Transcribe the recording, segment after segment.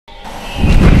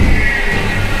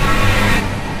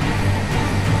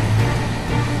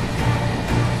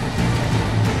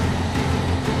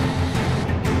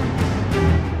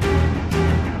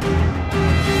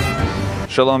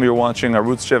Shalom, you're watching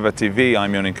Arutz Sheva TV.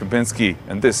 I'm Yoni Kapinski,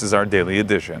 and this is our daily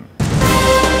edition.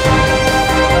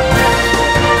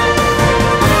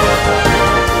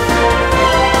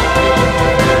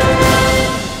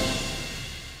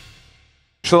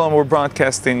 Shalom, we're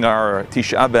broadcasting our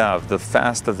Tisha B'Av, the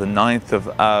fast of the 9th of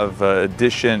Av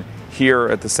edition, here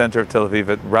at the center of Tel Aviv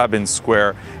at Rabin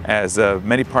Square, as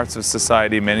many parts of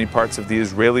society, many parts of the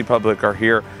Israeli public are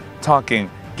here talking,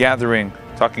 gathering,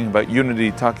 talking about unity,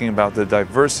 talking about the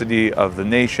diversity of the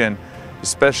nation,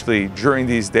 especially during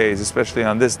these days, especially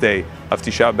on this day of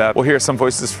Tisha B'Av. We'll hear some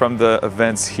voices from the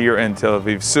events here in Tel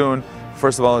Aviv soon.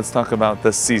 First of all, let's talk about the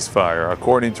ceasefire.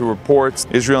 According to reports,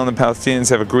 Israel and the Palestinians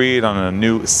have agreed on a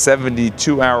new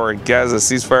 72-hour Gaza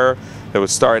ceasefire that would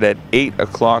start at 8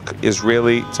 o'clock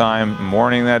Israeli time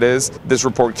morning, that is. This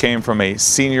report came from a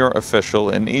senior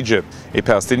official in Egypt. A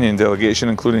Palestinian delegation,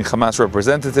 including Hamas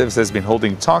representatives, has been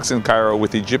holding talks in Cairo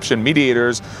with Egyptian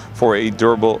mediators for a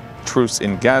durable truce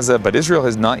in Gaza, but Israel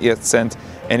has not yet sent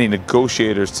any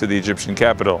negotiators to the Egyptian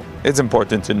capital. It's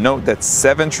important to note that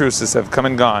 7 truces have come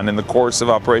and gone in the course of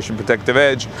Operation Protective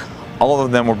Edge. All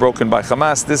of them were broken by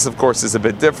Hamas. This, of course, is a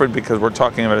bit different because we're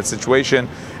talking about a situation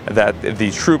that the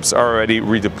troops are already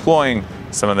redeploying.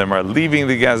 Some of them are leaving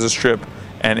the Gaza Strip,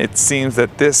 and it seems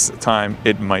that this time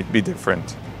it might be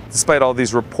different. Despite all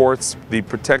these reports, the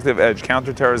Protective Edge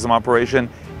counterterrorism operation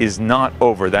is not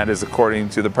over. That is according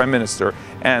to the Prime Minister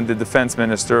and the Defense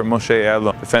Minister Moshe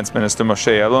Ya'alon. Defense Minister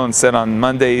Moshe Ya'alon said on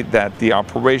Monday that the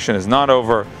operation is not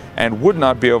over and would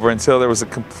not be over until there was a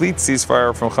complete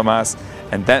ceasefire from Hamas,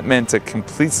 and that meant a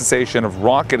complete cessation of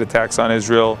rocket attacks on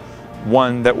Israel,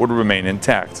 one that would remain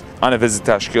intact. On a visit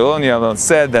to Ashkelon, Ya'alon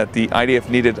said that the IDF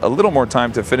needed a little more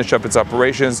time to finish up its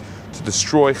operations to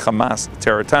destroy Hamas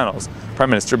terror tunnels. Prime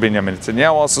Minister Benjamin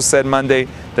Netanyahu also said Monday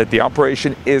that the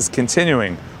operation is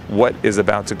continuing. What is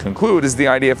about to conclude is the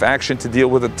IDF action to deal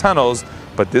with the tunnels,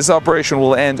 but this operation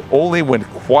will end only when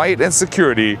quiet and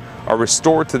security are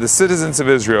restored to the citizens of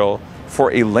Israel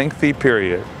for a lengthy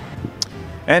period.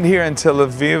 And here in Tel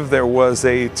Aviv, there was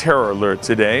a terror alert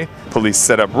today. Police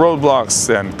set up roadblocks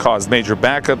and caused major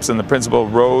backups in the principal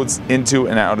roads into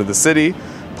and out of the city.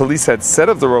 Police had set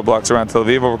up the roadblocks around Tel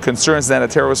Aviv over concerns that a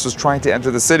terrorist was trying to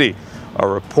enter the city. A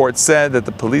report said that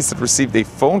the police had received a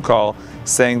phone call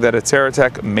saying that a terror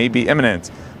attack may be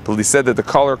imminent. Police said that the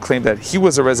caller claimed that he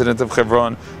was a resident of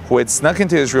Hebron who had snuck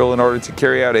into Israel in order to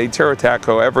carry out a terror attack.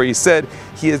 However, he said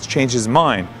he has changed his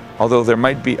mind, although there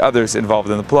might be others involved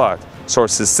in the plot.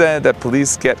 Sources said that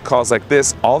police get calls like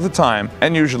this all the time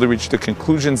and usually reach the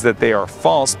conclusions that they are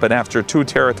false, but after 2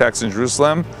 terror attacks in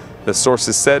Jerusalem, the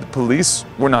sources said police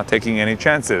were not taking any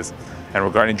chances. And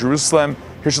regarding Jerusalem,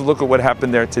 here's a look at what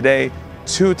happened there today.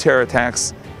 2 terror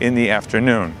attacks in the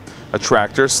afternoon. A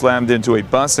tractor slammed into a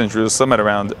bus in Jerusalem at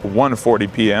around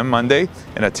 1:40 p.m. Monday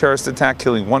in a terrorist attack,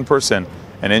 killing 1 person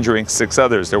and injuring 6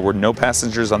 others. There were no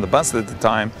passengers on the bus at the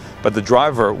time, but the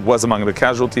driver was among the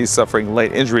casualties, suffering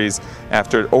light injuries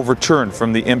after it overturned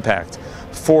from the impact.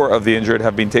 4 of the injured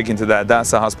have been taken to the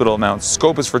Hadassah Hospital Mount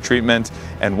Scopus for treatment,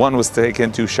 and 1 was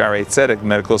taken to Shaarei Tzedek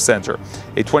Medical Center.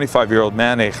 A 25-year-old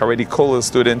man, a Haredi Kollel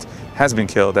student, has been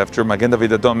killed after Magen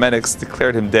David Adom medics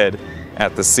declared him dead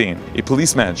at the scene. A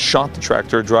policeman shot the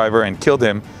tractor driver and killed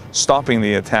him, stopping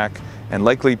the attack and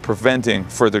likely preventing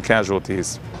further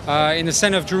casualties. In the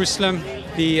center of Jerusalem,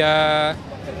 the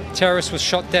terrorist was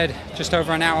shot dead just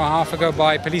over an hour and a half ago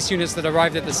by police units that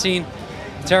arrived at the scene.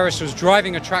 The terrorist was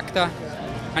driving a tractor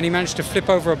and he managed to flip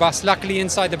over a bus. Luckily,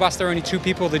 inside the bus there are only 2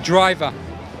 people, the driver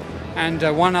and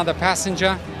 1 other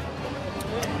passenger.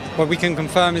 What we can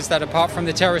confirm is that apart from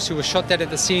the terrorist who was shot dead at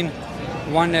the scene,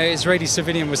 1 Israeli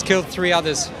civilian was killed, 3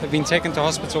 others have been taken to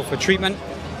hospital for treatment,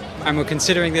 and we're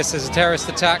considering this as a terrorist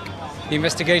attack. The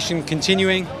investigation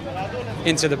continuing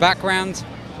into the background,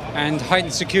 and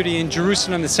heightened security in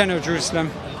Jerusalem, the center of Jerusalem,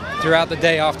 throughout the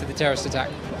day after the terrorist attack.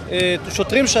 The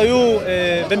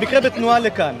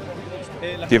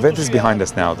event is behind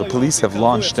us now. The police have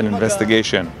launched an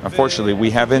investigation. Unfortunately, we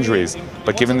have injuries,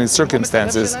 but given the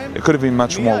circumstances, it could have been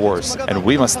much more worse. And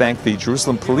we must thank the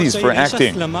Jerusalem police for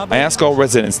acting. I ask all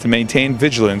residents to maintain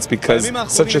vigilance because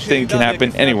such a thing can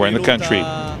happen anywhere in the country.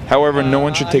 However, no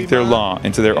one should take their law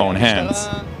into their own hands.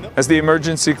 As the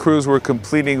emergency crews were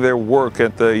completing their work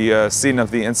at the scene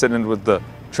of the incident with the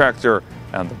tractor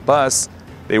and the bus,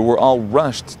 they were all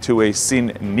rushed to a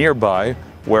scene nearby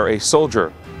where a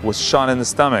soldier was shot in the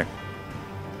stomach.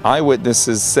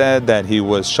 Eyewitnesses said that he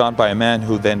was shot by a man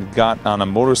who then got on a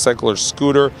motorcycle or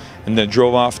scooter and then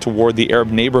drove off toward the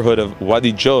Arab neighborhood of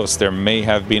Wadi Jos. There may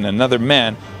have been another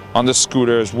man on the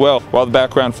scooter as well. While the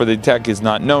background for the attack is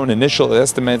not known, initial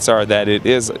estimates are that it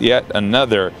is yet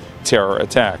another terror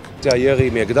attack.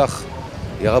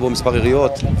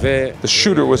 The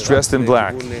shooter was dressed in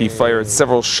black. He fired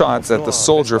several shots at the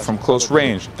soldier from close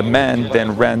range. The man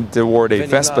then ran toward a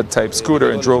Vespa-type scooter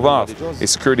and drove off. A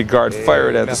security guard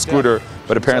fired at the scooter,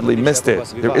 but apparently missed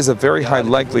it. There is a very high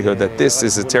likelihood that this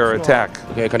is a terror attack.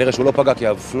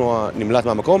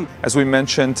 As we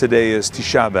mentioned, today is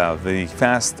Tisha B'Av, the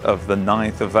fast of the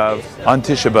 9th of Av. On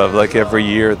Tisha B'Av, like every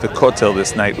year, the Kotel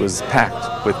this night was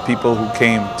packed with people who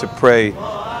came to pray,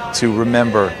 to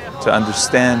remember, to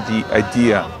understand the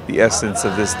idea, the essence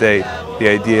of this day, the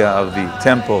idea of the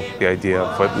temple, the idea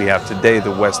of what we have today, the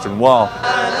Western Wall.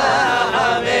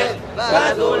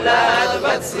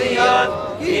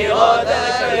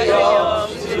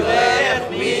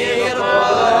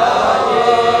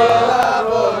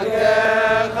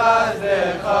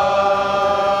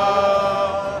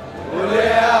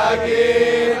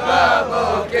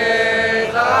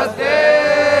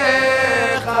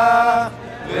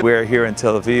 We're here in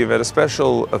Tel Aviv at a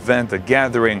special event, a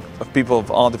gathering of people of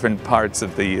all different parts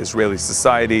of the Israeli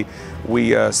society.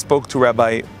 We spoke to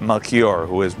Rabbi Malkior,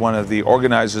 who is one of the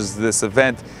organizers of this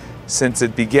event since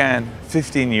it began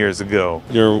 15 years ago.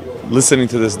 You're listening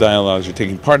to this dialogue, you're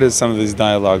taking part in some of these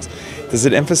dialogues. Does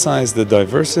it emphasize the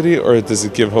diversity or does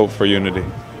it give hope for unity?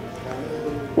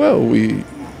 Well,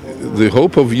 the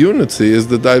hope of unity is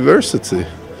the diversity.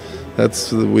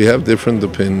 We have different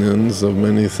opinions of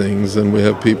many things, and we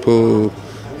have people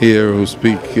here who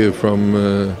speak from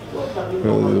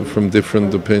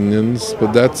different opinions.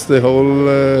 But that's the whole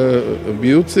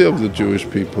beauty of the Jewish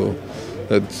people,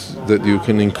 that you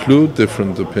can include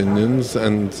different opinions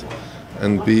and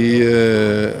be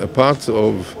a part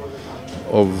of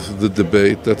the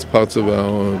debate. That's part of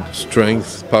our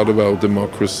strength, part of our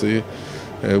democracy.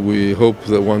 We hope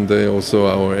that one day also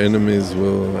our enemies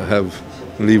will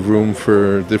leave room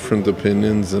for different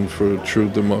opinions and for true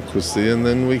democracy, and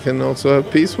then we can also have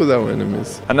peace with our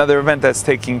enemies. Another event that's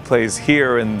taking place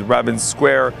here in Rabin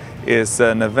Square is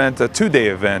an event, a two-day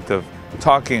event of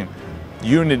talking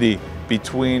unity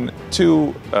between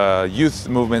two youth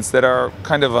movements that are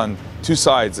kind of on two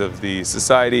sides of the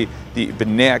society, the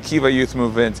Bnei Akiva youth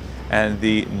movement and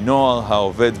the Noal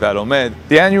HaOved VaLomed.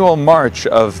 The annual march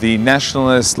of the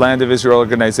Nationalist Land of Israel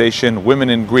organization, Women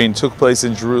in Green, took place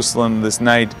in Jerusalem this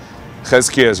night.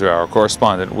 Chezki Ezra, our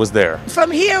correspondent, was there. From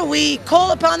here we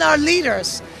call upon our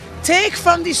leaders, take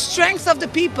from the strength of the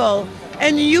people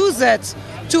and use it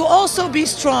to also be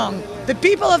strong. The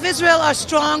people of Israel are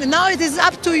strong. Now it is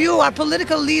up to you, our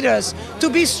political leaders, to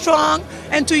be strong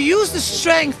and to use the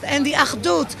strength and the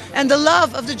achdut and the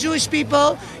love of the Jewish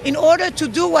people in order to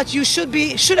do what you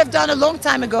should have done a long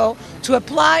time ago, to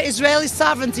apply Israeli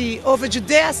sovereignty over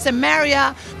Judea,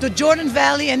 Samaria, the Jordan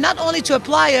Valley, and not only to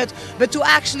apply it, but to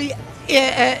actually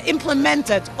implement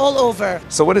it all over.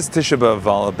 So what is Tisha B'Av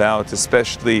all about,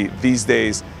 especially these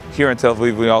days? Here in Tel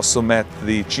Aviv, we also met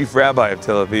the chief rabbi of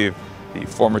Tel Aviv, the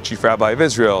former chief rabbi of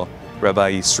Israel,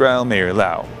 Rabbi Yisrael Meir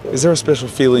Lau. Is there a special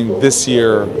feeling this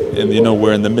year, and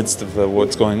we're in the midst of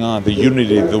what's going on, the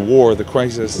unity, the war, the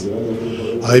crisis?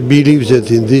 I believe that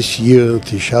in this year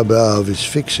Tisha B'Av is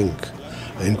fixing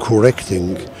and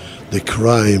correcting the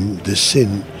crime, the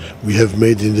sin we have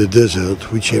made in the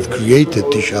desert, which have created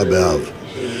Tisha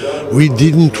B'Av. We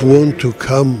didn't want to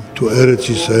come to Eretz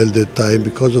Israel that time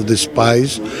because of the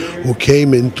spies who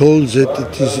came and told that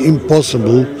it is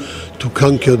impossible to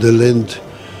conquer the land,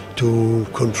 to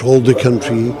control the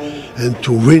country, and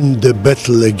to win the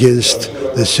battle against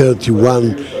the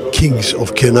 31 kings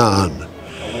of Canaan.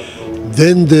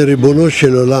 Then the Ribono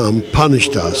Shel Olam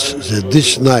punished us that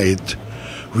this night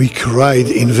we cried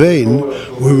in vain,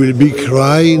 we will be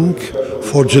crying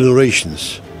for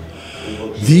generations.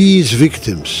 These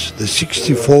victims, the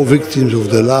 64 victims of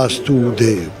the last 2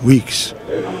 weeks,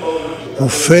 who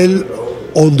fell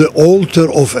on the altar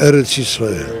of Eretz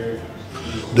Israel,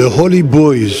 the holy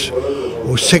boys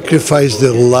who sacrificed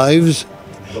their lives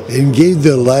and gave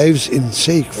their lives in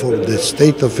sake for the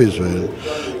state of Israel.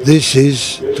 This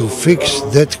is to fix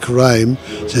that crime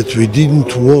that we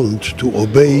didn't want to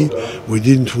obey, we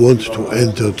didn't want to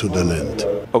enter to the land.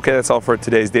 Okay, that's all for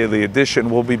today's Daily Edition.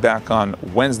 We'll be back on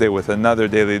Wednesday with another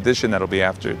Daily Edition. That'll be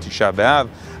after Tisha B'Av.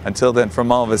 Until then,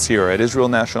 from all of us here at Israel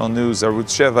National News,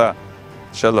 Arutz Sheva,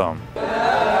 Shalom.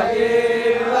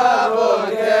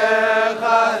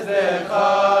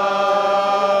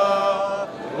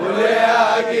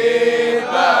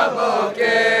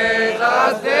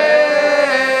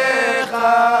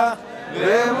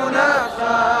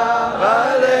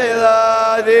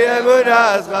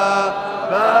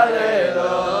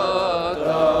 Baleilot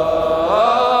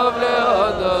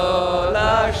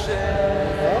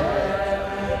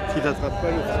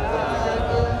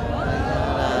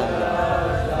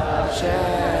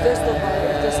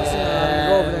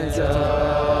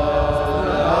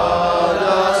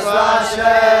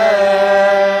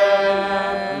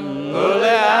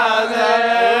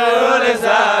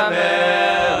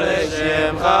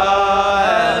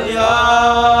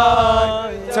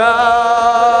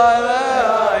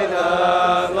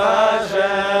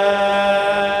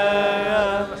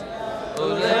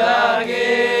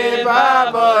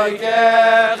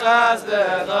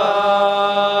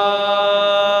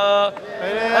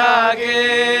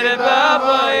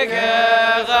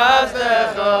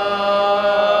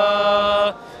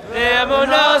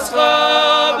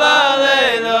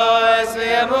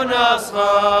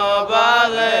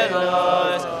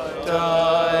Balelos,